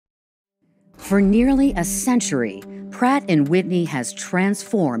For nearly a century, Pratt Whitney has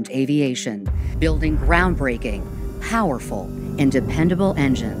transformed aviation, building groundbreaking, powerful, and dependable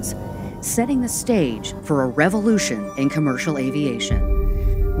engines, setting the stage for a revolution in commercial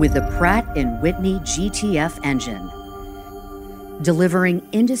aviation. With the Pratt Whitney GTF engine, delivering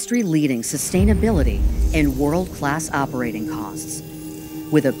industry-leading sustainability and world-class operating costs.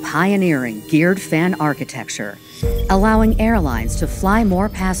 With a pioneering geared fan architecture, allowing airlines to fly more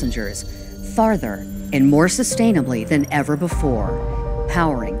passengers farther and more sustainably than ever before,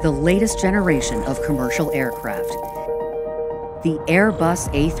 powering the latest generation of commercial aircraft. The Airbus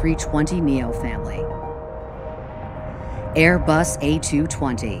A320neo family, Airbus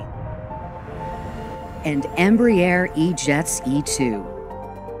A220, and Embraer E-Jets E2.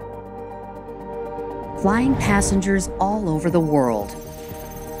 Flying passengers all over the world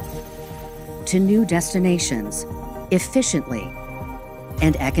to new destinations efficiently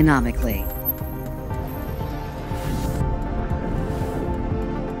and economically.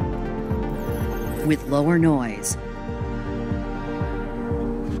 With lower noise,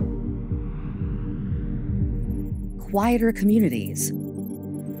 quieter communities,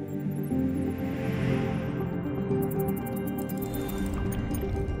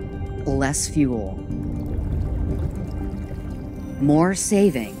 less fuel, more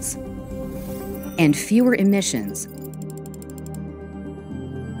savings, and fewer emissions,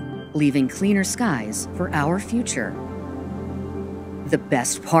 leaving cleaner skies for our future. The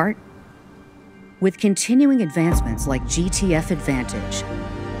best part? With continuing advancements like GTF Advantage,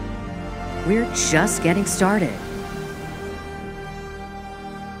 we're just getting started.